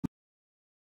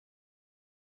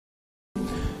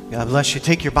God bless you.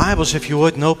 Take your Bibles, if you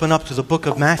would, and open up to the book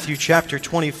of Matthew chapter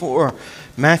 24.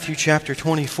 Matthew chapter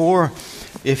 24,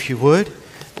 if you would,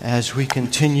 as we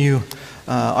continue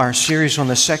our series on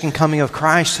the second coming of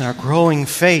Christ and our growing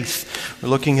faith. We're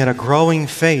looking at a growing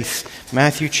faith.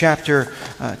 Matthew chapter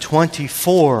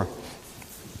 24.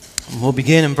 We'll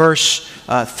begin in verse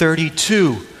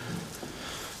 32.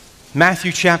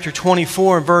 Matthew chapter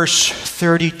 24, verse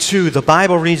 32. The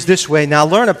Bible reads this way, "Now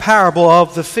learn a parable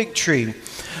of the fig tree.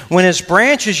 When his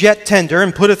branch is yet tender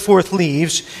and putteth forth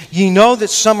leaves, ye know that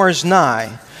summer is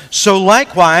nigh. So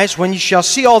likewise, when ye shall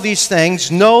see all these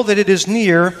things, know that it is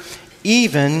near,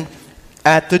 even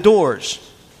at the doors.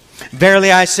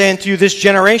 Verily I say unto you, this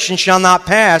generation shall not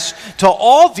pass till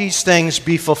all these things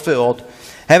be fulfilled.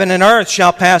 Heaven and earth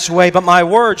shall pass away, but my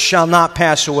word shall not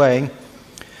pass away.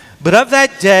 But of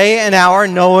that day and hour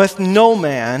knoweth no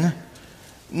man,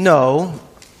 no,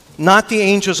 not the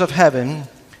angels of heaven,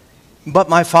 but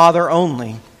my Father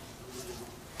only.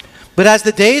 But as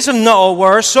the days of Noah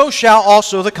were, so shall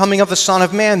also the coming of the Son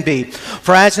of Man be.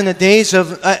 For as in the days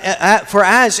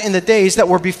that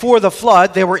were before the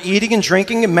flood, they were eating and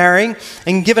drinking and marrying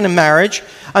and given in marriage,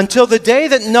 until the day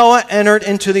that Noah entered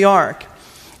into the ark,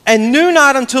 and knew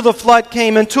not until the flood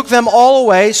came and took them all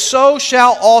away, so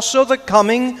shall also the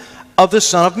coming of the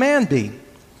Son of Man be.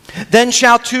 Then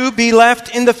shall two be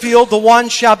left in the field, the one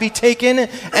shall be taken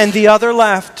and the other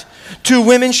left. Two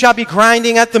women shall be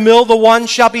grinding at the mill, the one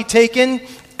shall be taken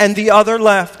and the other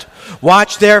left.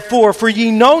 Watch therefore, for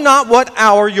ye know not what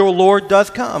hour your Lord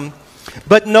doth come.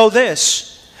 But know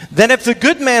this, that if the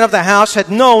good man of the house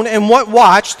had known in what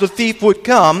watch the thief would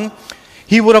come,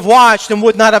 he would have watched and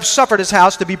would not have suffered his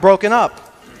house to be broken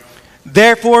up.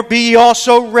 Therefore be ye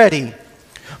also ready,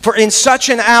 for in such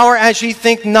an hour as ye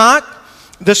think not,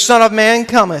 the Son of Man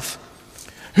cometh.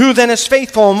 Who then is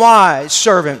faithful and wise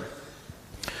servant,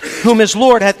 whom his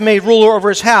Lord hath made ruler over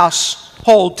his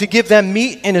household, to give them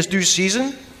meat in his due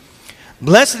season?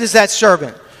 Blessed is that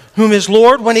servant, whom his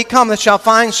Lord, when he cometh, shall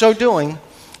find so doing.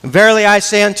 Verily I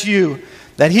say unto you,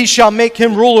 that he shall make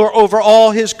him ruler over all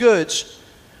his goods.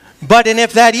 But and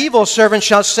if that evil servant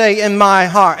shall say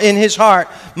in his heart,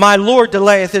 my Lord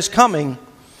delayeth his coming,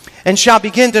 and shall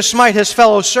begin to smite his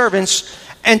fellow servants,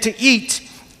 and to eat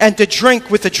and to drink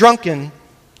with the drunken,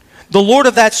 the Lord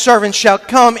of that servant shall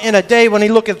come in a day when he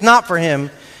looketh not for him,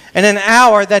 and an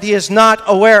hour that he is not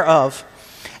aware of,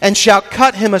 and shall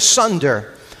cut him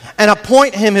asunder, and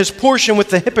appoint him his portion with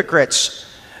the hypocrites.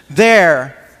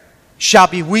 There shall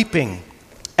be weeping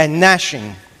and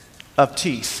gnashing of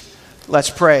teeth." Let's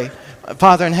pray.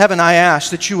 Father in heaven, I ask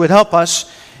that you would help us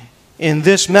in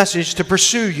this message to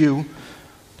pursue you,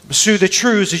 pursue the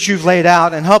truths that you've laid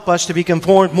out, and help us to be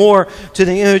conformed more to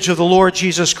the image of the Lord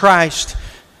Jesus Christ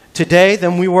today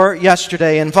than we were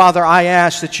yesterday. And Father, I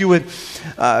ask that you would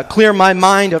clear my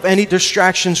mind of any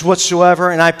distractions whatsoever,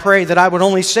 and I pray that I would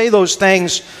only say those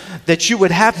things that you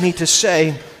would have me to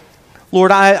say.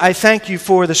 Lord, I thank you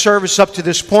for the service up to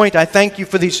this point. I thank you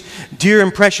for these dear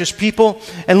and precious people.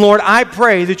 And Lord, I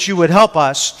pray that you would help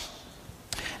us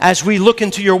as we look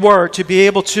into your word to be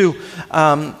able to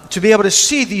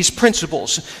see these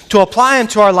principles, to apply them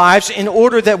to our lives in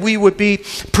order that we would be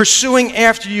pursuing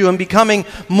after you and becoming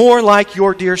more like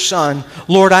your dear Son.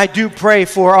 Lord, I do pray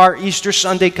for our Easter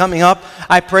Sunday coming up.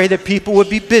 I pray that people would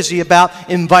be busy about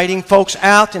inviting folks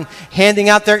out and handing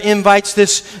out their invites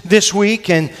this week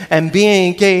and being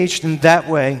engaged in that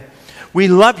way. We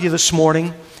love you this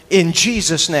morning. In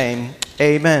Jesus' name,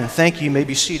 amen. Thank you. You may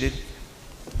be seated.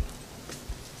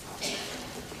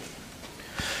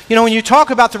 You know, when you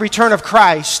talk about the return of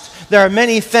Christ, there are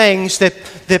many things that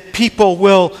people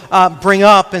will bring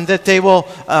up and that they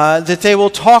will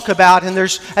talk about. And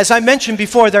there's, as I mentioned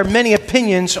before, there are many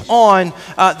opinions on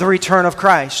the return of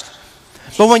Christ.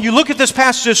 But when you look at this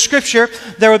passage of Scripture,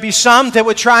 there would be some that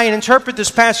would try and interpret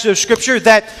this passage of Scripture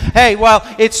that, hey, well,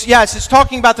 it's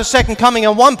talking about the second coming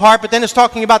in one part, but then it's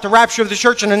talking about the rapture of the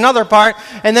church in another part,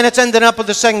 and then it's ended up with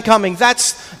the second coming. That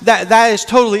is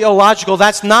totally illogical.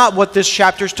 That's not what this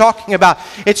chapter is talking about.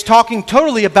 It's talking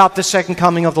totally about the second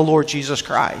coming of the Lord Jesus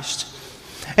Christ.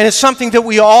 And it's something that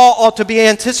we all ought to be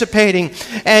anticipating.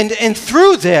 And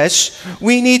through this,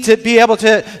 we need to be able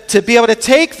to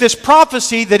take this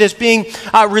prophecy that is being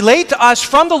relayed to us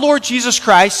from the Lord Jesus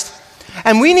Christ,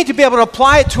 and we need to be able to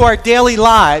apply it to our daily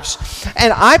lives.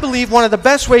 And I believe one of the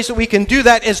best ways that we can do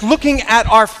that is looking at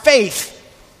our faith.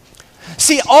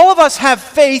 See, all of us have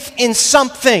faith in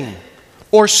something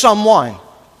or someone.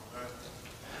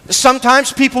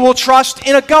 Sometimes people will trust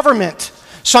in a government.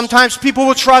 Sometimes people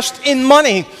will trust in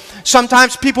money.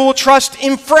 Sometimes people will trust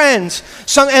in friends.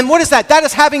 And what is that? That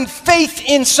is having faith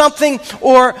in something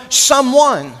or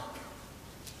someone.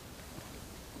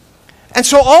 And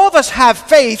so all of us have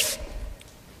faith.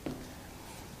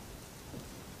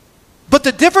 But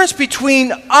the difference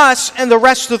between us and the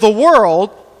rest of the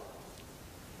world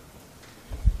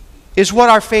is what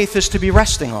our faith is to be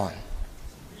resting on.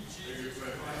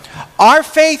 Our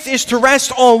faith is to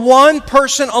rest on one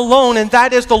person alone, and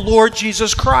that is the Lord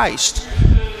Jesus Christ.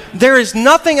 There is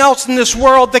nothing else in this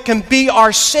world that can be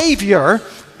our Savior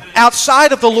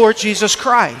outside of the Lord Jesus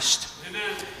Christ.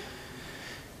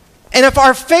 And if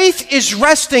our faith is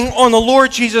resting on the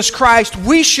Lord Jesus Christ,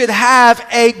 we should have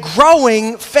a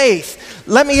growing faith.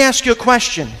 Let me ask you a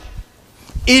question.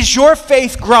 Is your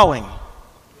faith growing?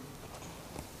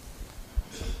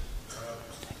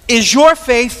 Is your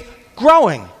faith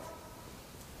growing?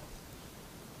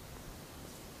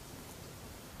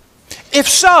 If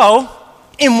so,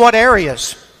 in what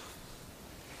areas?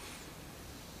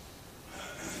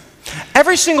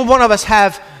 Every single one of us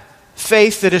have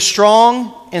faith that is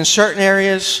strong in certain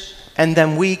areas and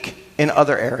then weak in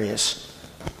other areas.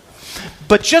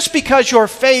 But just because your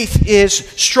faith is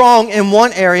strong in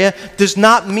one area does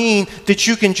not mean that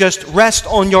you can just rest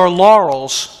on your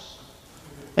laurels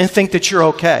and think that you're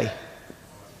okay.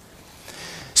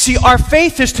 See, our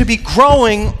faith is to be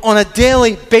growing on a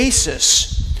daily basis.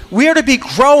 We are to be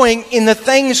growing in the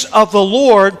things of the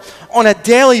Lord on a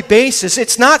daily basis.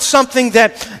 It's not something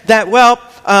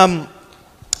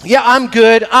yeah, I'm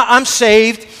good, I'm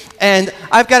saved, and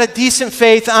I've got a decent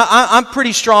faith, I'm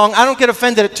pretty strong, I don't get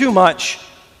offended at too much.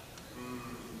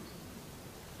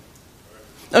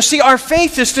 Now see, our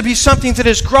faith is to be something that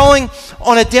is growing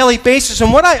on a daily basis.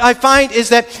 And what I find is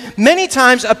that many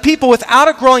times a people without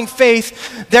a growing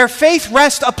faith, their faith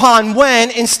rests upon when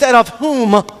instead of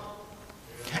whom.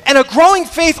 And a growing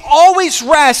faith always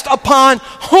rests upon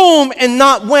whom and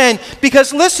not when.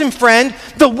 Because listen, friend,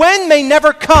 the when may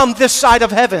never come this side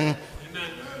of heaven.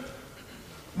 Amen.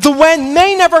 The when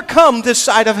may never come this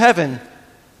side of heaven.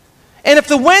 And if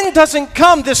the when doesn't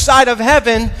come this side of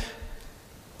heaven,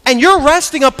 and you're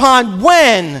resting upon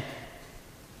when,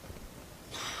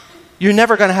 you're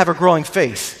never going to have a growing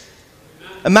faith.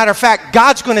 As a matter of fact,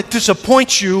 God's going to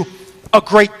disappoint you a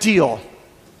great deal.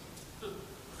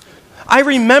 I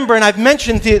remember, and I've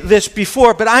mentioned this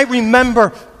before, but I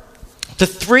remember the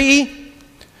 3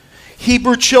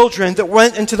 Hebrew children that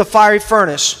went into the fiery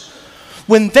furnace.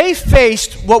 When they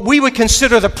faced what we would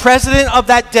consider the president of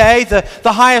that day,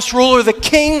 the highest ruler, the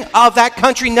king of that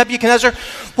country, Nebuchadnezzar,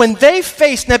 when they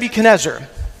faced Nebuchadnezzar,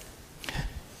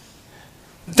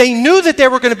 they knew that they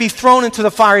were going to be thrown into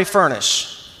the fiery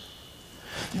furnace.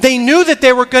 They knew that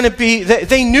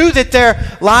they knew that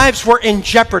their lives were in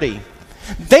jeopardy.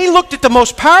 They looked at the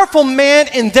most powerful man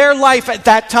in their life at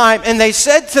that time, and they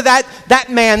said to that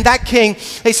man, that king,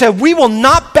 they said, "We will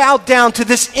not bow down to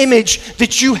this image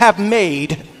that you have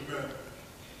made.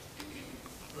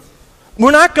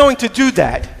 We're not going to do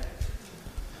that."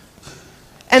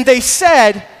 And they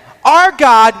said, "Our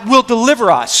God will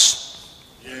deliver us.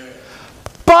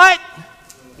 But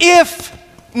if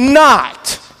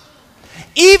not,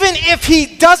 even if he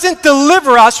doesn't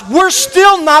deliver us, we're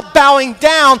still not bowing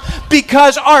down,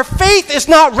 because our faith is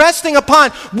not resting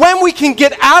upon when we can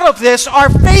get out of this. Our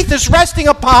faith is resting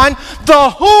upon the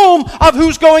whom of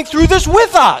who's going through this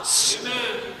with us." Amen.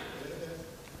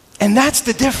 And that's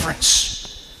the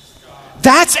difference.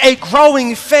 That's a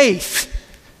growing faith.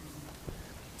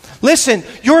 Listen,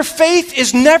 your faith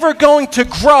is never going to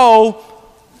grow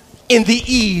in the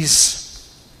ease.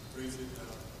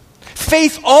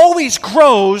 Faith always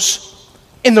grows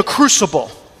in the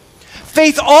crucible.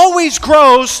 Faith always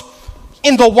grows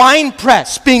in the wine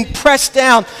press, being pressed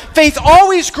down. Faith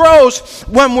always grows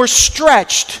when we're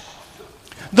stretched.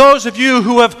 Those of you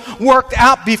who have worked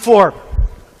out before,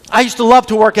 I used to love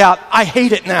to work out. I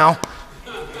hate it now.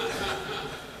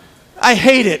 I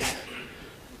hate it.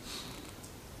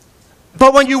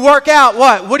 But when you work out,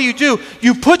 what do?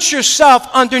 You put yourself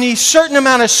underneath a certain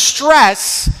amount of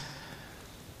stress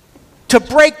to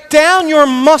break down your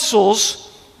muscles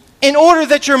in order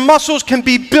that your muscles can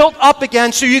be built up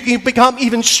again so you can become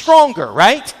even stronger,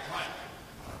 right?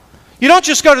 You don't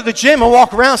just go to the gym and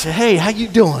walk around and say, "Hey, how you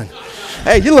doing?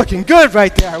 Hey, you're looking good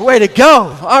right there. Way to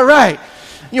go. All right."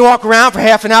 You walk around for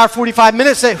half an hour, 45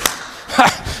 minutes, say,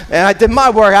 "And I did my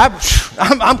work.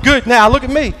 I'm good now. Look at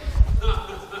me."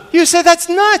 You say, "That's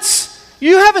nuts.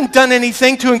 You haven't done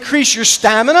anything to increase your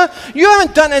stamina. You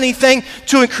haven't done anything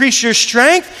to increase your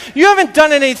strength. You haven't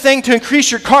done anything to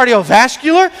increase your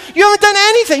cardiovascular. You haven't done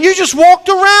anything. You just walked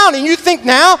around, and you think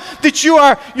now that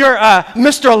you're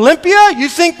Mr. Olympia? You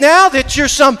think now that you're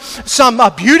some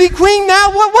beauty queen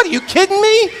now? What are you kidding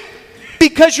me?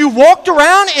 Because you walked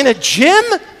around in a gym?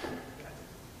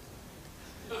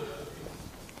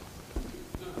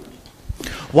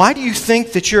 Why do you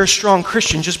think that you're a strong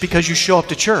Christian just because you show up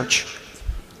to church?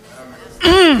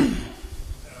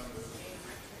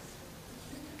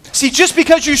 See, just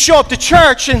because you show up to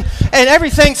church and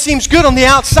everything seems good on the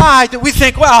outside, that we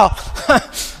think, well,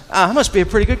 I must be a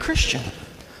pretty good Christian.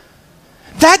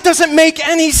 That doesn't make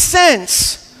any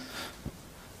sense.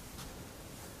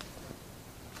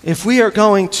 If we are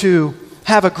going to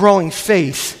have a growing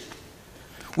faith,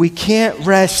 we can't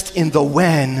rest in the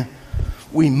when.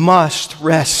 We must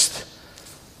rest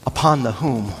upon the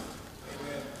whom.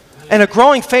 And a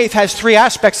growing faith has three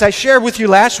aspects. I shared with you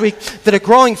last week that a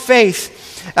growing faith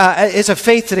is a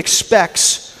faith that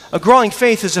expects. A growing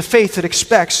faith is a faith that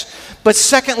expects. But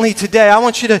secondly, today, I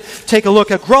want you to take a look.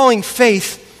 A growing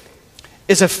faith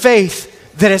is a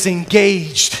faith that is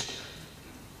engaged.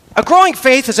 A growing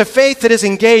faith is a faith that is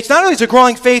engaged. Not only is a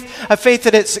growing faith a faith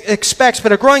that it expects,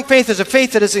 but a growing faith is a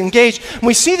faith that is engaged. And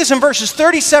we see this in verses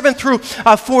 37 through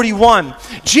 41.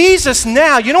 Jesus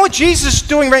now, you know what Jesus is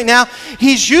doing right now?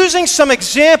 He's using some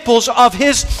examples of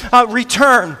his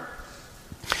return.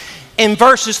 In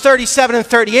verses 37 and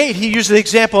 38, he uses the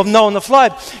example of Noah and the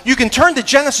flood. You can turn to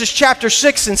Genesis chapter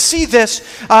 6 and see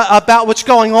this about what's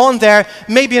going on there.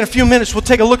 Maybe in a few minutes we'll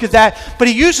take a look at that. But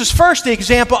he uses first the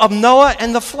example of Noah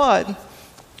and the flood.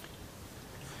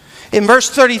 In verse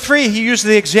 33, he uses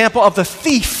the example of the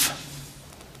thief.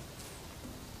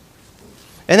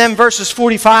 And then verses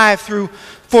 45 through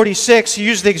 46, he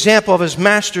uses the example of his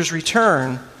master's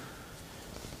return.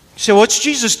 So what's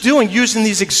Jesus doing using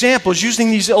these examples, using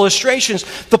these illustrations?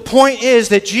 The point is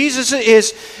that Jesus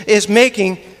is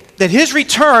making that his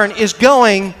return is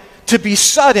going to be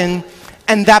sudden,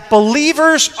 and that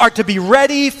believers are to be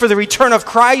ready for the return of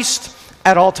Christ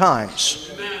at all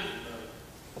times. Amen.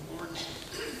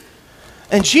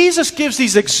 And Jesus gives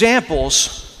these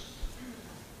examples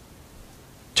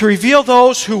to reveal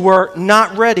those who were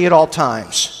not ready at all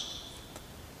times.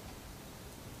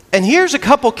 And here's a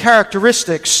couple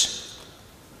characteristics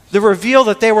that reveal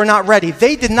that they were not ready.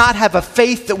 They did not have a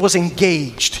faith that was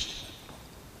engaged.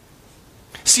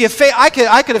 See, a faith, I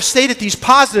could have stated these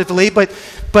positively, but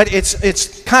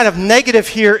it's kind of negative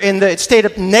here it's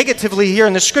stated negatively here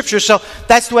in the scripture, so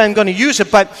that's the way I'm going to use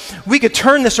it. But we could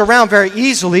turn this around very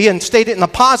easily and state it in the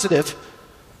positive.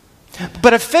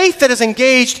 But a faith that is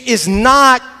engaged is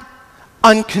not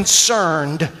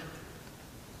unconcerned.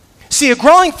 See, a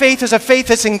growing faith is a faith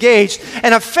that's engaged,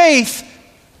 and a faith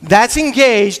that's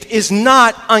engaged is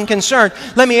not unconcerned.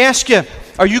 Let me ask you,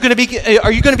 are you going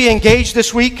to be engaged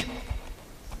this week?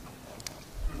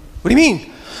 What do you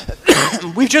mean?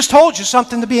 We've just told you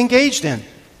something to be engaged in.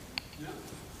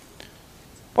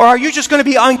 Or are you just going to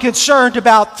be unconcerned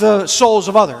about the souls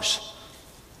of others?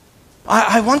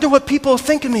 I wonder what people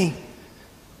think of me.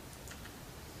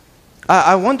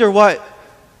 I wonder what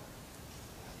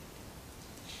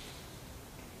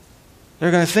they're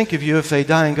going to think of you if they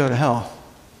die and go to hell.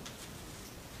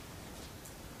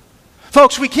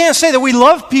 Folks, we can't say that we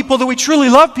love people, that we truly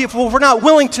love people, if we're not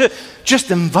willing to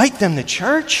just invite them to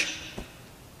church.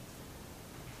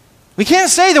 We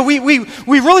can't say that we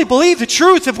really believe the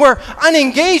truth if we're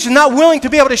unengaged and not willing to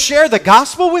be able to share the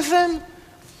gospel with them.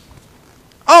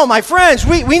 Oh, my friends,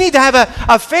 we need to have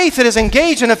a faith that is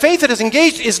engaged, and a faith that is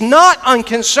engaged is not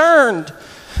unconcerned.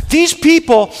 These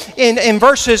people in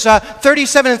verses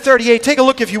 37 and 38, take a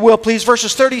look if you will, please,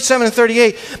 verses 37 and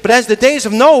 38. But as the days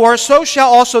of Noah were, so shall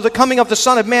also the coming of the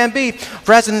Son of Man be.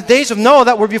 For as in the days of Noah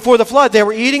that were before the flood, they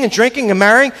were eating and drinking and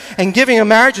marrying and giving in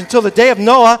marriage until the day of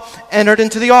Noah entered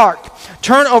into the ark.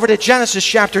 Turn over to Genesis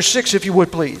chapter 6 if you would,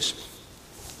 please.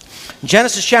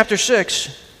 Genesis chapter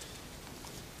 6.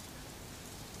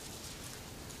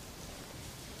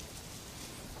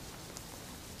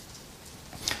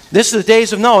 This is the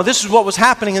days of Noah. This is what was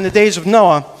happening in the days of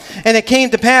Noah. And it came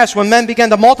to pass, when men began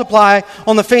to multiply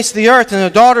on the face of the earth, and their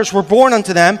daughters were born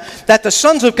unto them, that the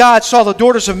sons of God saw the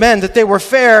daughters of men, that they were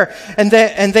fair, and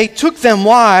they took them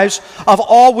wives of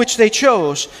all which they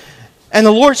chose. And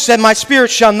the Lord said, My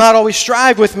spirit shall not always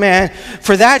strive with man,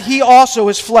 for that he also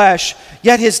is flesh.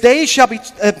 Yet his days shall be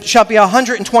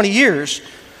 120 years.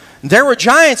 There were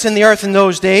giants in the earth in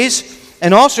those days.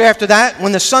 And also after that,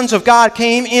 when the sons of God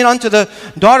came in unto the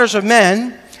daughters of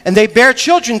men, and they bare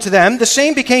children to them, the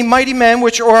same became mighty men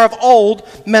which are of old,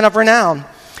 men of renown.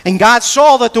 And God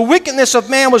saw that the wickedness of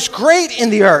man was great in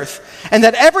the earth, and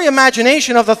that every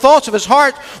imagination of the thoughts of his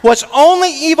heart was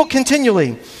only evil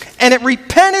continually. And it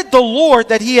repented the Lord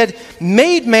that he had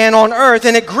made man on earth,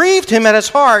 and it grieved him at his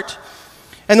heart.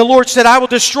 And the Lord said, I will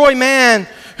destroy man,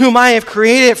 whom I have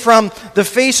created from the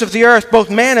face of the earth,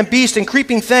 both man and beast and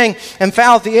creeping thing and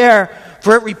fowl of the air.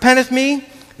 For it repenteth me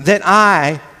that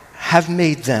I have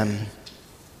made them.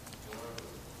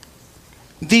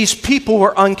 These people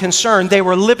were unconcerned. They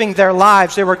were living their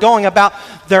lives. They were going about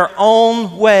their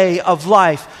own way of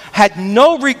life. Had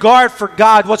no regard for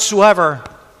God whatsoever.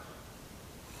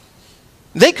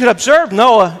 They could observe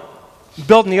Noah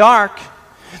building the ark.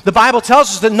 The Bible tells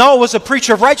us that Noah was a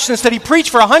preacher of righteousness, that he preached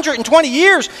for 120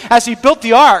 years as he built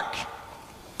the ark.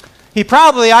 He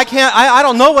probably, I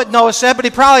don't know what Noah said, but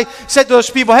he probably said to those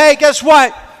people, hey, guess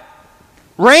what?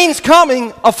 Rain's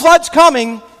coming, a flood's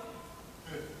coming.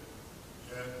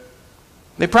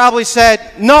 They probably said,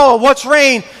 Noah, what's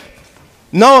rain?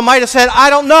 Noah might have said,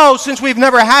 I don't know, since we've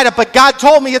never had it, but God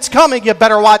told me it's coming, you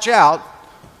better watch out.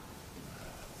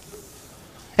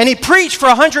 And he preached for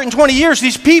 120 years.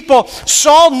 These people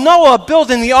saw Noah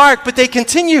building the ark, but they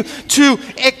continued to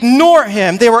ignore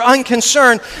him. They were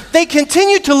unconcerned. They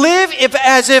continued to live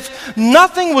as if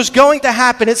nothing was going to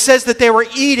happen. It says that they were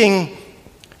eating,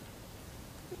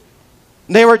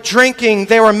 they were drinking,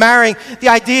 they were marrying. The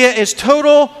idea is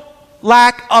total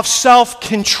lack of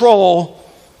self-control.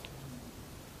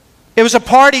 It was a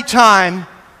party time.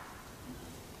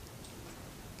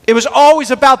 It was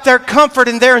always about their comfort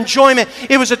and their enjoyment.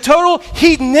 It was a total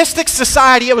hedonistic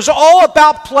society. It was all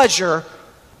about pleasure.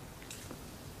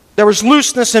 There was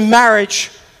looseness in marriage.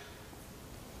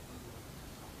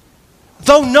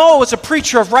 Though Noah was a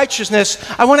preacher of righteousness,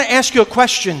 I want to ask you a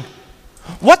question.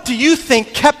 What do you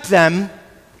think kept them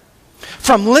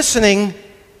from listening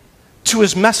to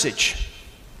his message?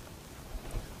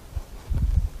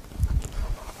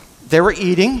 They were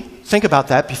eating. Think about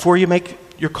that before you make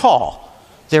your call.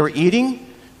 They were eating.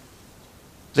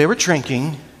 They were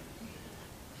drinking.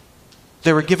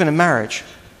 They were given in marriage.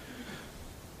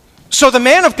 So the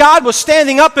man of God was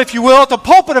standing up, if you will, at the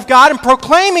pulpit of God and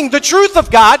proclaiming the truth of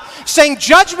God, saying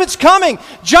judgment's coming,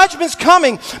 judgment's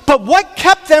coming. But what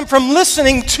kept them from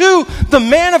listening to the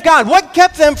man of God? What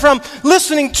kept them from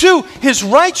listening to his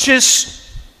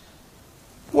righteous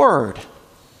word?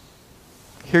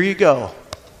 Here you go.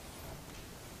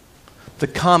 The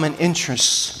common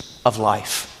interests of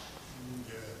life.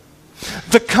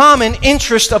 The common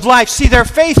interest of life. See, their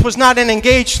faith was not an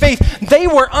engaged faith. They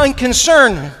were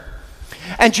unconcerned.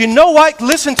 And you know what?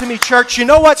 Listen to me, church. You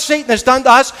know what Satan has done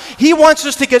to us? He wants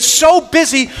us to get so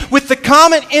busy with the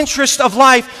common interest of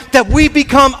life that we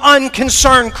become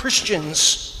unconcerned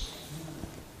Christians.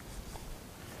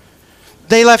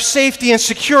 They left safety and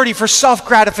security for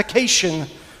self-gratification.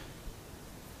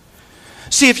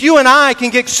 See, if you and I can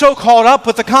get so caught up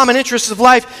with the common interests of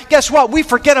life, guess what? We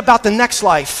forget about the next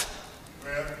life.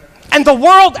 And the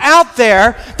world out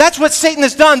there, that's what Satan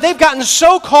has done. They've gotten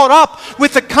so caught up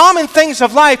with the common things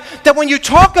of life that when you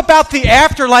talk about the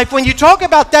afterlife, when you talk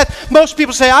about that, most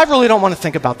people say, I really don't want to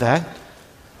think about that.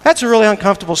 That's a really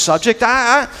uncomfortable subject.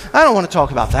 I don't want to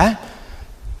talk about that.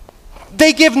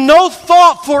 They give no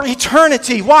thought for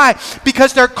eternity. Why?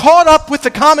 Because they're caught up with the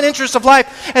common interest of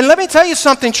life. And let me tell you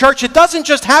something, church. It doesn't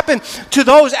just happen to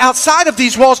those outside of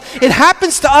these walls. It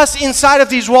happens to us inside of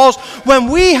these walls when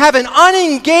we have an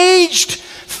unengaged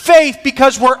faith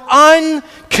because we're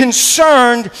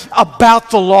unconcerned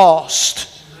about the lost.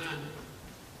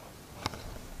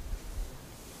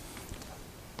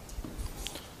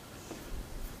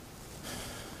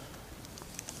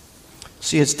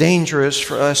 See, it's dangerous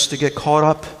for us to get caught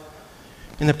up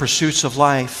in the pursuits of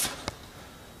life.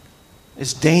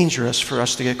 It's dangerous for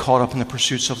us to get caught up in the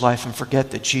pursuits of life and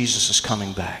forget that Jesus is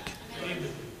coming back.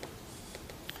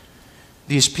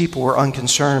 These people were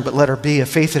unconcerned, but let her be. A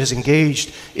faith that is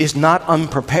engaged is not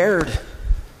unprepared.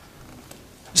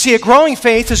 See, a growing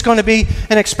faith is going to be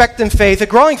an expectant faith. A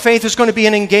growing faith is going to be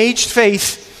an engaged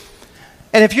faith.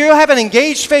 And if you have an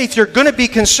engaged faith, you're going to be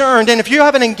concerned. And if you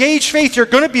have an engaged faith, you're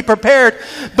going to be prepared.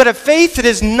 But a faith that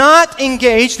is not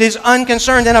engaged is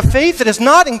unconcerned. And a faith that is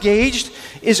not engaged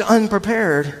is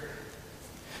unprepared.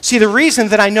 See, the reason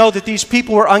that I know that these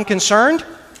people were unconcerned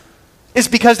is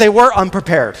because they were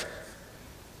unprepared.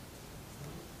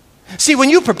 See, when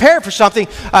you prepare for something,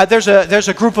 there's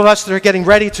a group of us that are getting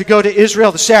ready to go to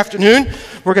Israel this afternoon.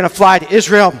 We're going to fly to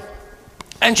Israel.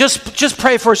 And just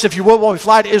pray for us, if you will, while we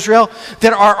fly to Israel,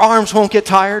 that our arms won't get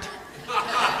tired. All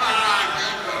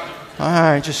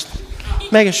right, just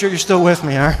making sure you're still with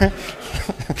me, all right?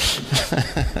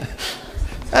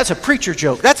 That's a preacher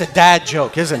joke. That's a dad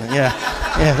joke, isn't it? Yeah.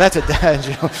 Yeah, that's a dad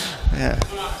joke. Yeah.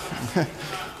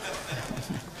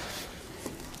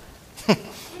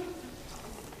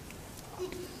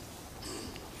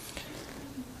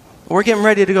 We're getting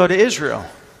ready to go to Israel.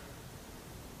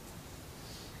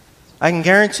 I can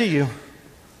guarantee you,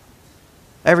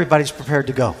 everybody's prepared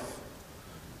to go.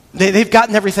 They've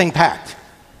gotten everything packed.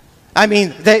 I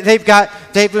mean, they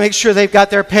make sure they've got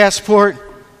their passport.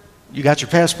 You got your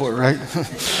passport, right?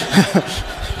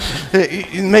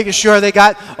 Making sure they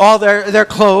got all their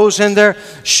clothes and their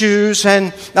shoes,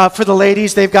 and for the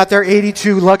ladies, they've got their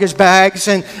 82 luggage bags,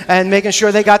 and making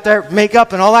sure they got their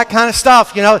makeup and all that kind of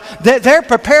stuff. You know, they're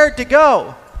prepared to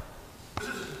go.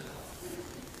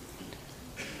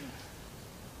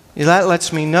 That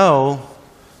lets me know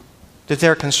that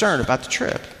they're concerned about the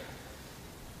trip.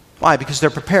 Why? Because they're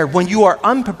prepared. When you are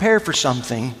unprepared for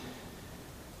something,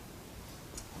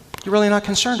 you're really not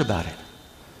concerned about it.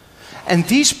 And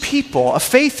these people, a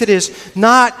faith that is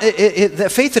not, the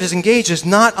faith that is engaged is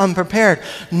not unprepared.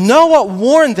 Noah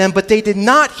warned them, but they did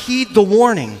not heed the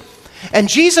warning. And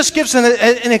Jesus gives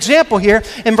an example here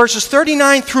in verses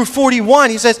 39 through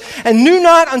 41. He says, "And knew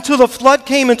not until the flood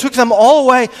came and took them all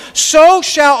away, so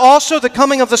shall also the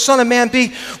coming of the Son of Man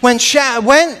be.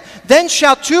 Then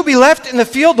shall two be left in the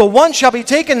field, the one shall be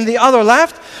taken and the other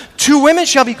left. Two women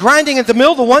shall be grinding at the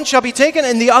mill, the one shall be taken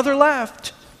and the other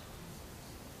left."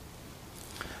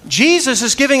 Jesus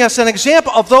is giving us an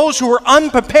example of those who were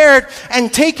unprepared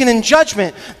and taken in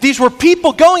judgment. These were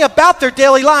people going about their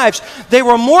daily lives. They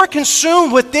were more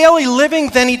consumed with daily living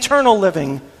than eternal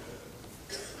living.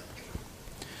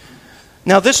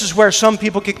 Now, this is where some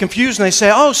people get confused and they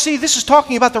say, "Oh, see, this is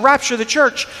talking about the rapture of the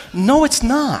church." No, it's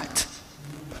not.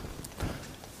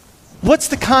 What's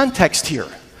the context here?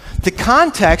 The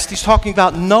context, he's talking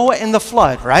about Noah and the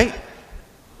flood, right?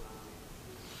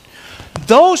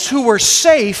 Those who were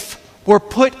safe were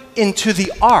put into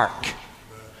the ark.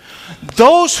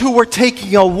 Those who were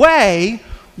taken away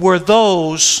were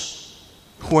those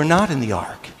who were not in the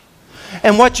ark.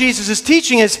 And what Jesus is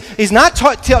teaching is, he's not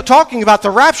talking about the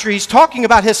rapture, he's talking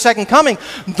about his second coming.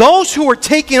 Those who were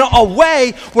taken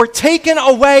away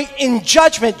in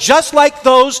judgment, just like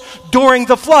those during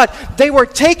the flood. They were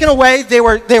taken away, they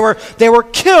were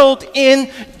killed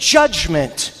in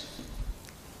judgment.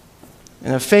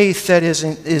 And a faith that is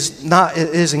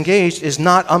engaged is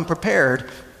not unprepared.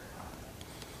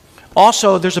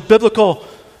 Also, there's a biblical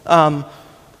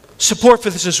support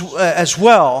for this as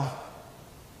well.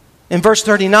 In verse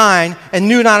 39, "And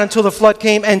knew not until the flood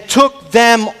came and took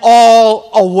them all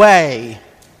away."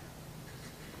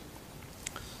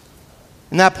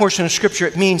 In that portion of Scripture,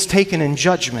 it means taken in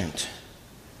judgment.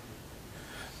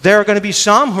 There are going to be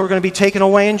some who are going to be taken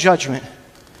away in judgment.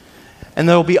 And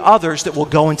there will be others that will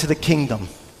go into the kingdom.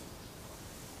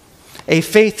 A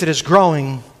faith that is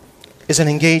growing is an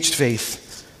engaged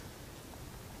faith.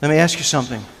 Let me ask you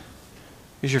something.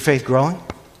 Is your faith growing?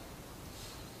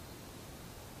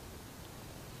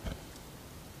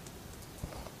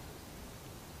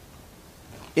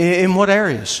 In what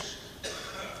areas?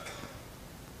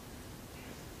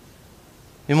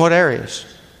 In what areas?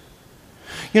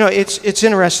 You know, it's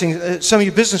interesting. Some of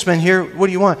you businessmen here, what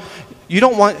do you want? You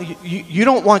don't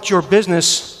want your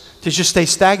business to just stay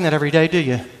stagnant every day, do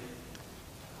you?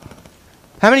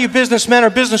 How many of you businessmen or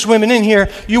businesswomen in here,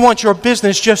 you want your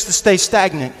business just to stay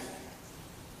stagnant?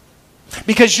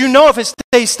 Because you know if it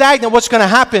stays stagnant, what's going to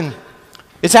happen?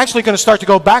 It's actually going to start to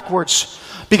go backwards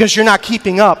because you're not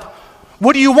keeping up.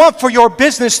 What do you want for your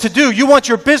business to do? You want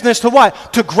your business to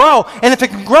what? To grow. And if it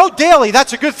can grow daily,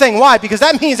 that's a good thing. Why? Because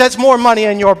that means that's more money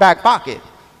in your back pocket.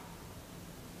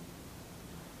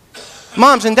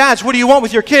 Moms and dads, what do you want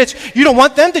with your kids? You don't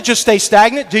want them to just stay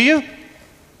stagnant, do you?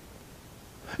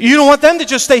 You don't want them to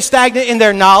just stay stagnant in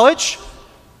their knowledge.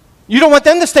 You don't want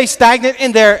them to stay stagnant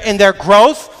in their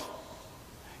growth.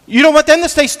 You don't want them to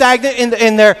stay stagnant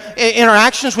in their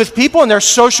interactions with people, in their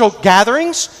social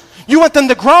gatherings. You want them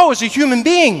to grow as a human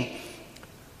being.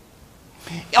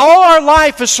 All our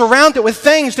life is surrounded with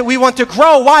things that we want to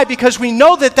grow. Why? Because we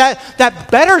know that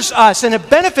betters us and it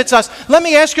benefits us. Let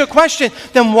me ask you a question.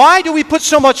 Then why do we put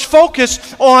so much focus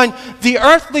on the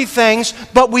earthly things,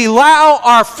 but we allow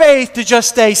our faith to just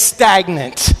stay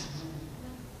stagnant?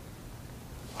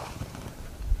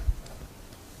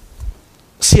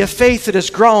 See, a faith that is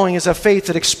growing is a faith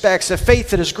that expects. A faith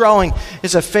that is growing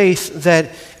is a faith that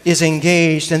is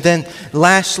engaged. And then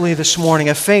lastly this morning,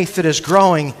 a faith that is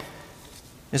growing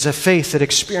is a faith that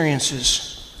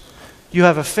experiences. You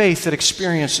have a faith that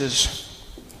experiences.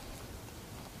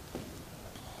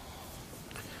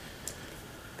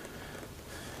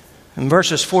 In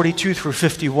verses 42 through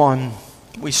 51,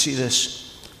 we see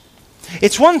this.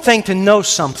 It's one thing to know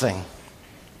something.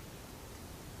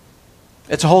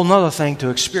 It's a whole nother thing to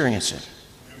experience it.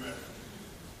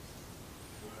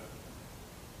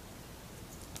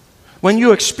 When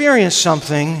you experience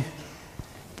something,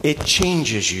 it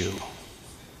changes you.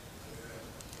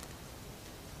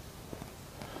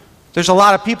 There's a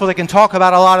lot of people that can talk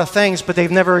about a lot of things, but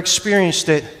they've never experienced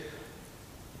it.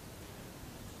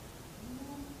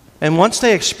 And once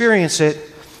they experience it,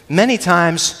 many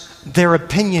times their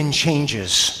opinion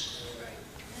changes.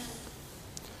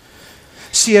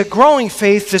 See, a growing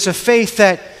faith is a faith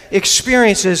that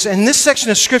experiences. In this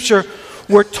section of Scripture,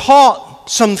 we're taught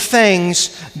some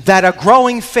things that a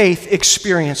growing faith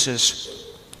experiences.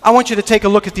 I want you to take a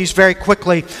look at these very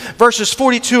quickly. Verses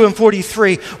 42 and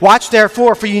 43. Watch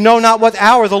therefore, for you know not what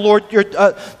hour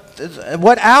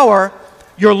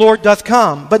your Lord doth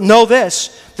come. But know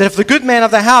this, that if the good man of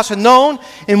the house had known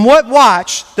in what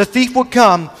watch the thief would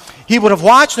come, he would have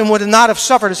watched and would not have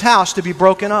suffered his house to be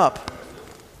broken up.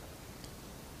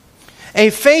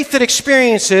 A faith that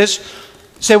experiences.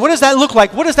 Say, what does that look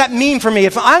like? What does that mean for me?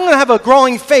 If I'm going to have a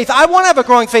growing faith, I want to have a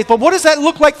growing faith, but what does that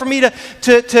look like for me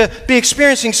to be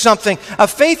experiencing something? A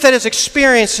faith that is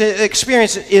experience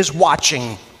is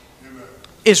watching. Amen.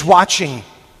 Is watching.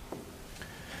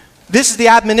 This is the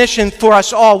admonition for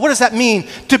us all. What does that mean?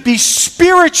 To be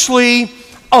spiritually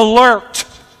alert.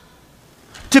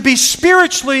 To be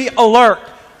spiritually alert.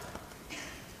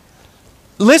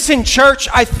 Listen, church,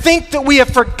 I think that we have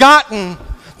forgotten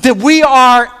that we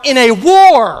are in a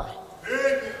war.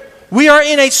 We are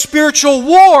in a spiritual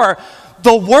war.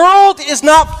 The world is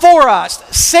not for us.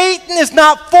 Satan is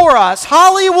not for us.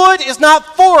 Hollywood is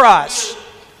not for us.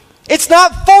 It's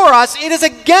not for us. It is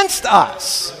against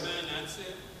us.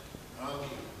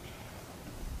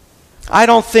 I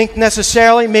don't think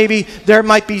necessarily, maybe there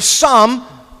might be some,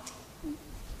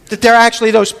 that there are actually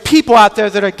those people out there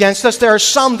that are against us. There are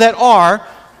some that are.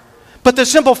 But the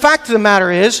simple fact of the matter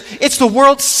is, it's the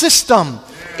world's system.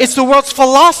 It's the world's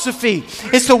philosophy.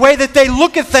 It's the way that they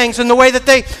look at things and the way that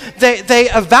they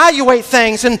evaluate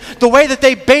things and the way that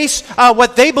they base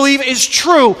what they believe is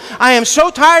true. I am so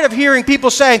tired of hearing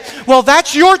people say, well,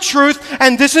 that's your truth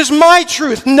and this is my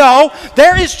truth. No,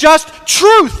 there is just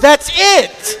truth. That's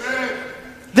it.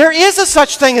 There is a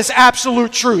such thing as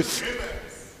absolute truth.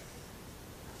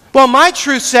 Well, my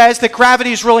truth says that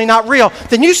gravity is really not real.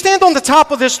 Then you stand on the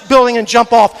top of this building and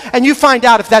jump off, and you find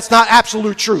out if that's not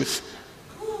absolute truth.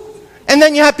 And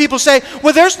then you have people say,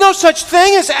 well, there's no such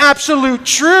thing as absolute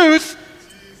truth.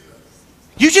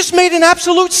 You just made an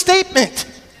absolute statement.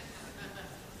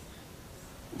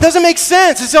 Doesn't make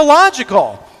sense. It's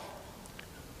illogical.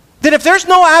 That if there's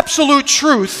no absolute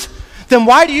truth, then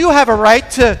why do you have a right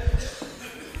to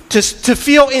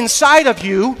feel inside of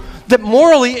you that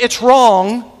morally it's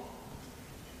wrong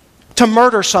to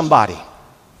murder somebody?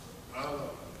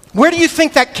 Where do you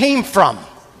think that came from?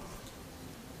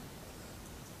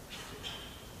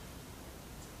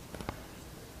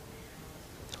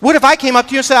 What if I came up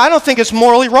to you and said, I don't think it's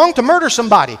morally wrong to murder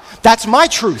somebody? That's my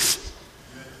truth.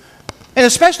 And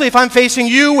especially if I'm facing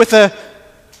you with a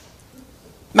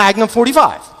Magnum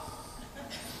 45.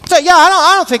 Say, yeah,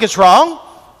 I don't think it's wrong.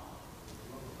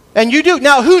 And you do.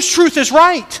 Now, whose truth is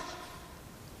right?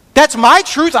 That's my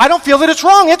truth. I don't feel that it's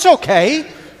wrong. It's okay.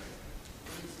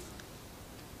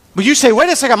 But you say, wait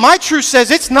a second, my truth says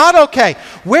it's not okay.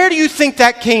 Where do you think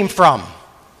that came from?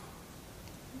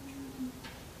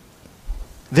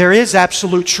 There is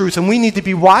absolute truth, and we need to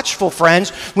be watchful,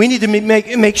 friends. We need to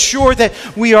make sure that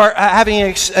we are having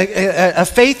a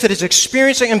faith that is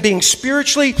experiencing and being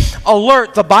spiritually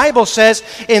alert. The Bible says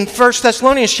in 1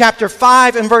 Thessalonians chapter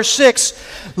 5 and verse 6,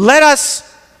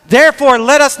 Therefore,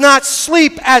 let us not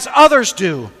sleep as others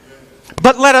do,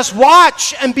 but let us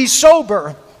watch and be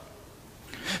sober.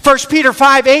 1 Peter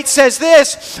 5:8 says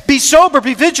this, be sober,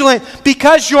 be vigilant,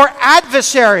 because your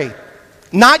adversary,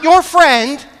 not your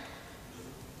friend,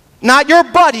 not your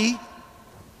buddy,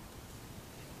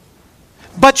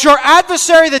 but your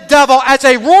adversary, the devil, as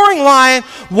a roaring lion,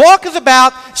 walketh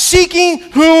about, seeking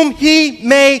whom he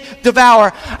may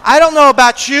devour. I don't know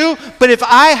about you, but if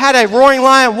I had a roaring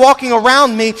lion walking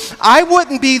around me, I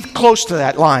wouldn't be close to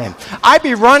that lion. I'd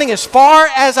be running as far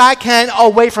as I can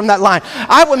away from that lion.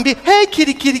 I wouldn't be, hey,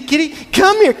 kitty, kitty, kitty,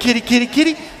 come here, kitty, kitty,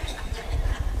 kitty.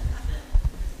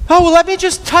 Oh, well, let me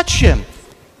just touch him.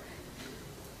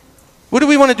 What do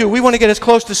we want to do? We want to get as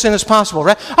close to sin as possible,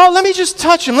 right? Oh, let me just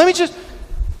touch him.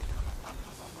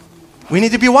 We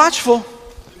need to be watchful.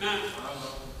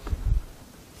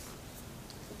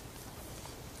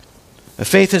 The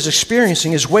faith is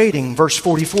experiencing is waiting. Verse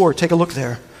 44. Take a look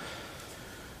there.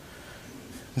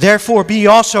 Therefore be ye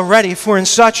also ready, for in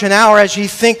such an hour as ye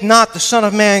think not, the Son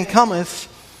of Man cometh.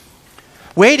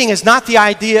 Waiting is not the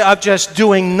idea of just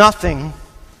doing nothing.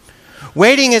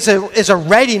 Waiting is a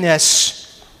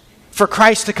readiness for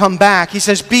Christ to come back. He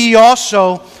says, be ye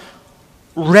also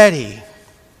ready.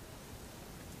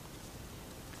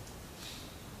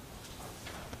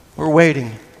 We're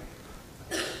waiting.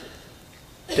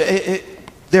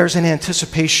 There's an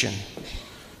anticipation.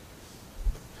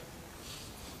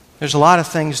 There's a lot of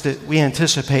things that we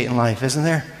anticipate in life, isn't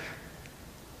there?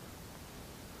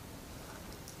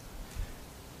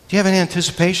 Do you have an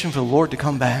anticipation for the Lord to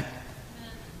come back?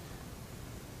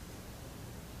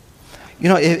 You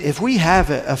know, if we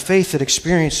have a faith that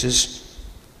experiences,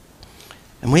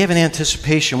 and we have an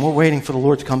anticipation, we're waiting for the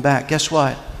Lord to come back, guess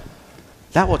what?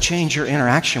 That will change your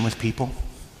interaction with people.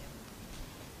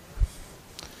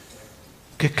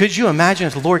 Could you imagine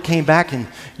if the Lord came back and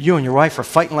you and your wife were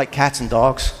fighting like cats and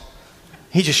dogs?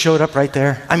 He just showed up right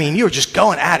there. I mean, you were just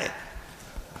going at it.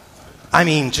 I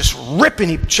mean, just ripping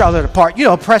each other apart. You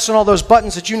know, pressing all those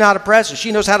buttons that you know how to press, and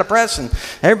she knows how to press, and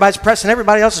everybody's pressing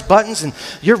everybody else's buttons, and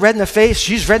you're red in the face,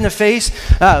 she's red in the face,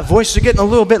 voices are getting a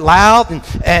little bit loud,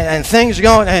 and things are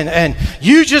going, and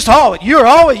you just always,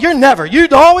 you're never, you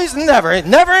always and never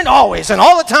and always, and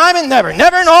all the time and never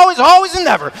and always and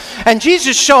never. And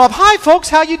Jesus show up, hi folks,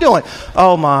 how you doing?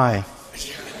 Oh my.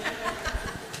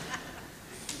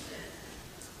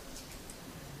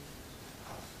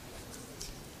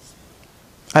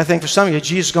 I think for some of you,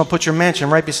 Jesus is going to put your mansion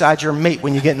right beside your mate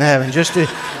when you get in heaven, just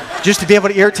to be able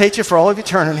to irritate you for all of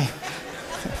eternity.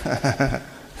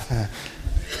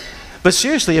 But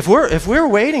seriously, if we're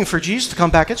waiting for Jesus to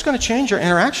come back, it's going to change our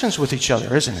interactions with each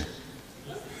other, isn't it?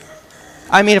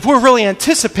 I mean, if we're really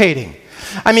anticipating.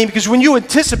 I mean, because when you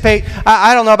anticipate,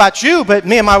 I don't know about you, but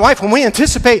me and my wife, when we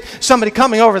anticipate somebody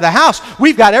coming over the house,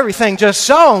 we've got everything just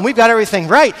so, and we've got everything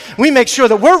right. We make sure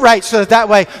that we're right so that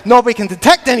way nobody can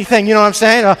detect anything, you know what I'm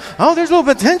saying? Oh, there's a little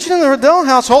bit of tension in the Riddell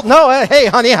household. No, hey,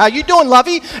 honey, how you doing,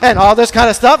 lovey? And all this kind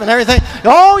of stuff and everything.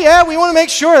 Oh, yeah, we want to make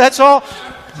sure, that's all,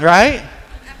 right?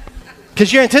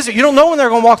 Because you're anticipating. You don't know when they're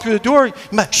going to walk through the door. You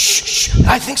might, shh,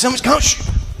 I think someone's coming,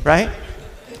 right?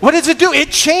 What does it do? It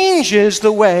changes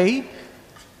the way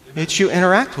that you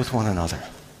interact with one another.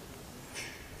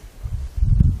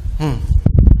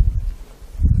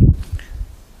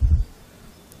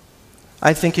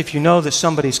 I think if you know that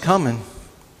somebody's coming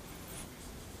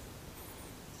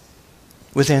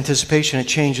with anticipation, it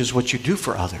changes what you do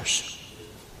for others.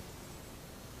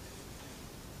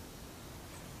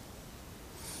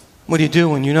 What do you do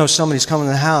when you know somebody's coming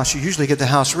to the house? You usually get the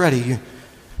house ready.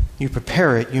 You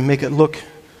prepare it. You make it look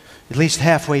at least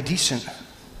halfway decent.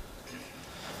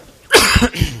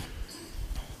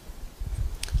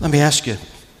 Let me ask you,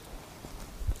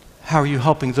 how are you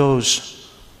helping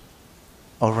those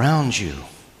around you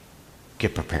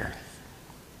get prepared?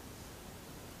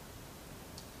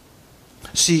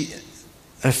 See,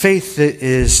 a faith that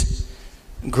is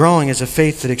growing is a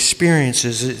faith that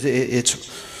experiences, it's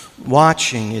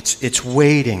watching, it's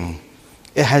waiting,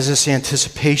 it has this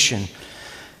anticipation.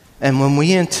 And when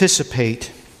we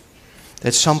anticipate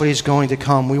that somebody's going to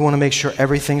come, we want to make sure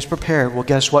everything's prepared. Well,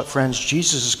 guess what, friends?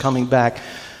 Jesus is coming back.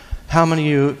 How many of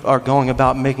you are going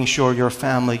about making sure your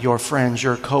family, your friends,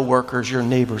 your co-workers, your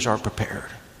neighbors are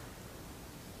prepared?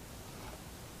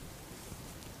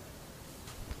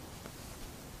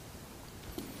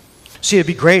 See, it'd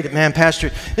be great, man,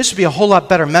 Pastor. This would be a whole lot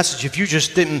better message if you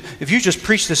just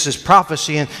preached this as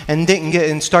prophecy and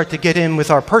didn't start to get in with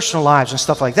our personal lives and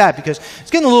stuff like that, because it's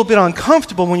getting a little bit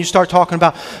uncomfortable when you start talking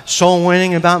about soul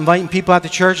winning and about inviting people out to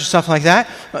church and stuff like that.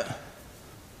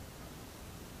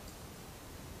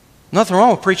 Nothing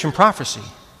wrong with preaching prophecy.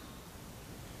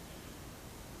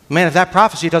 Man, if that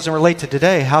prophecy doesn't relate to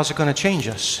today, how's it going to change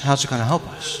us? How's it going to help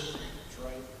us?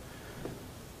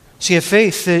 See, a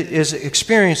faith that is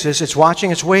experiences, it's watching,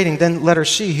 it's waiting. Then letter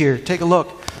C here. Take a look.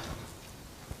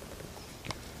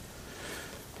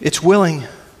 It's willing.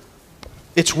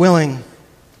 It's willing.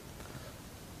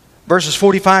 Verses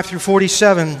 45 through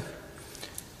 47.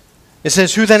 It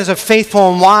says, who then is a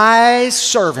faithful and wise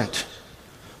servant?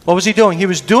 What was he doing? He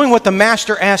was doing what the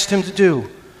master asked him to do.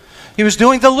 He was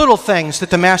doing the little things that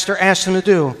the master asked him to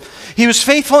do. He was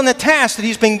faithful in the task that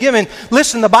he's been given.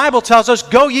 Listen, the Bible tells us,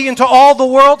 go ye into all the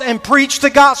world and preach the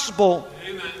gospel.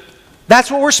 Amen.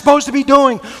 That's what we're supposed to be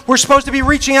doing. We're supposed to be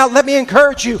reaching out. Let me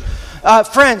encourage you.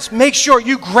 Friends, make sure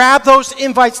you grab those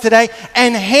invites today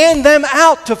and hand them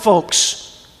out to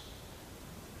folks.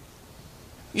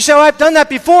 You say, well, I've done that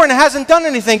before and it hasn't done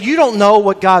anything. You don't know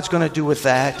what God's going to do with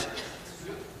that.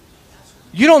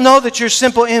 You don't know that your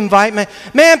simple invite,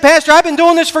 man, Pastor, I've been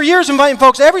doing this for years, inviting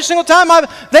folks. Every single time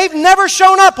they've never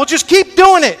shown up. Well, just keep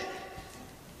doing it.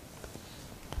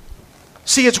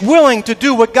 See, it's willing to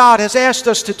do what God has asked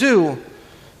us to do.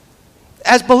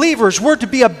 As believers, we're to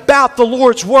be about the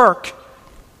Lord's work.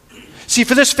 See,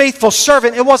 for this faithful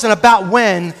servant, it wasn't about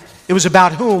when, it was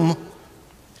about whom.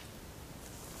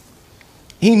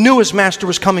 He knew his master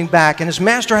was coming back, and his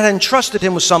master had entrusted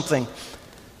him with something,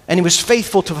 and he was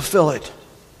faithful to fulfill it.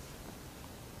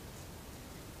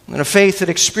 And a faith that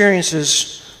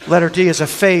experiences, letter D, is a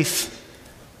faith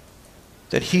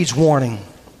that heeds warning.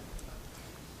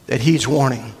 That heeds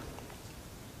warning.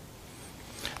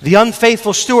 The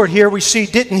unfaithful steward here we see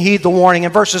didn't heed the warning.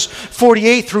 In verses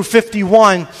 48 through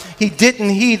 51, he didn't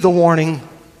heed the warning.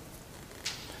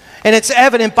 And it's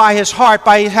evident by his heart,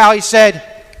 by how he said,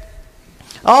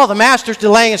 oh, the master's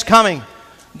delaying his coming.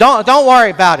 Don't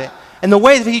worry about it. And the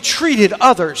way that he treated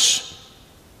others.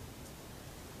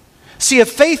 See, a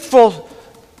faith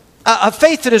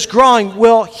that is growing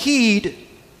will heed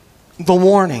the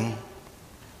warning.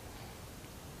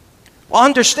 Well,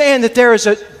 understand that there is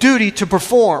a duty to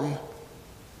perform.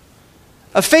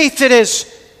 A faith that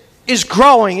is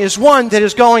growing is one that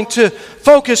is going to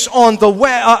focus on the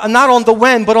when, not on the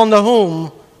when, but on the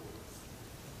whom.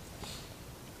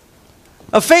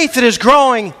 A faith that is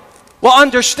growing will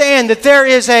understand that there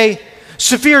is a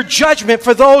severe judgment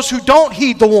for those who don't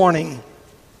heed the warning.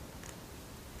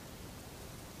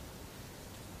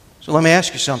 So let me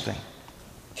ask you something.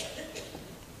 Do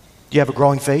you have a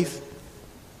growing faith?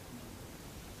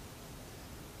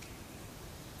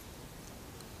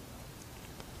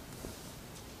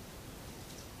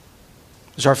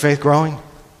 Is our faith growing?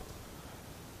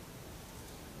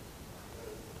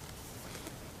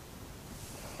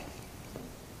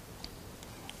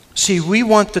 See, we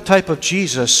want the type of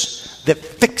Jesus that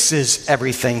fixes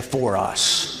everything for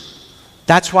us.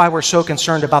 That's why we're so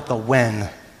concerned about the when.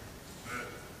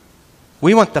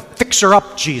 We want the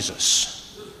fixer-up Jesus.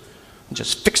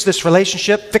 Just fix this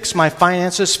relationship, fix my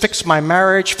finances, fix my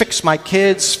marriage, fix my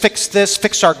kids, fix this,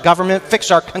 fix our government,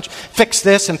 fix our country, fix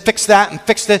this and fix that and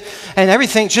fix this and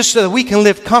everything just so that we can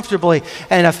live comfortably.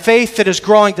 And a faith that is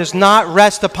growing does not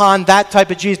rest upon that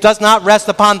type of Jesus, does not rest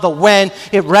upon the when,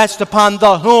 it rests upon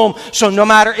the whom. So no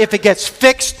matter if it gets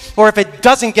fixed or if it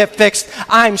doesn't get fixed,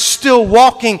 I'm still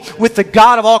walking with the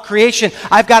God of all creation.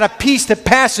 I've got a peace that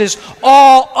passes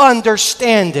all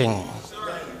understanding.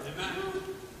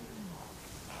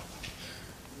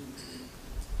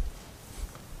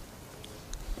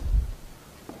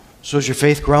 So is your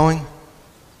faith growing?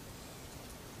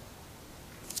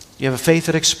 You have a faith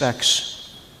that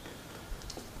expects.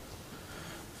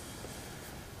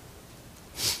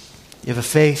 You have a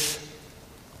faith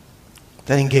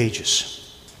that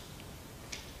engages.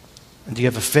 And do you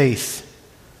have a faith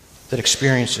that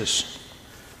experiences?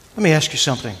 Let me ask you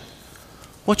something.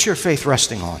 What's your faith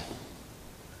resting on?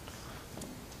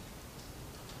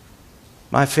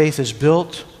 My faith is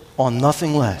built on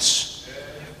nothing less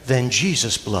than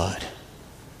Jesus' blood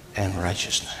and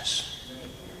righteousness.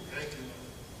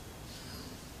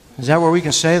 Is that where we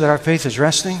can say that our faith is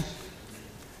resting?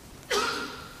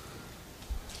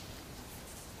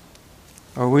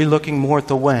 Or are we looking more at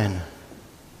the when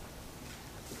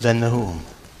than the whom?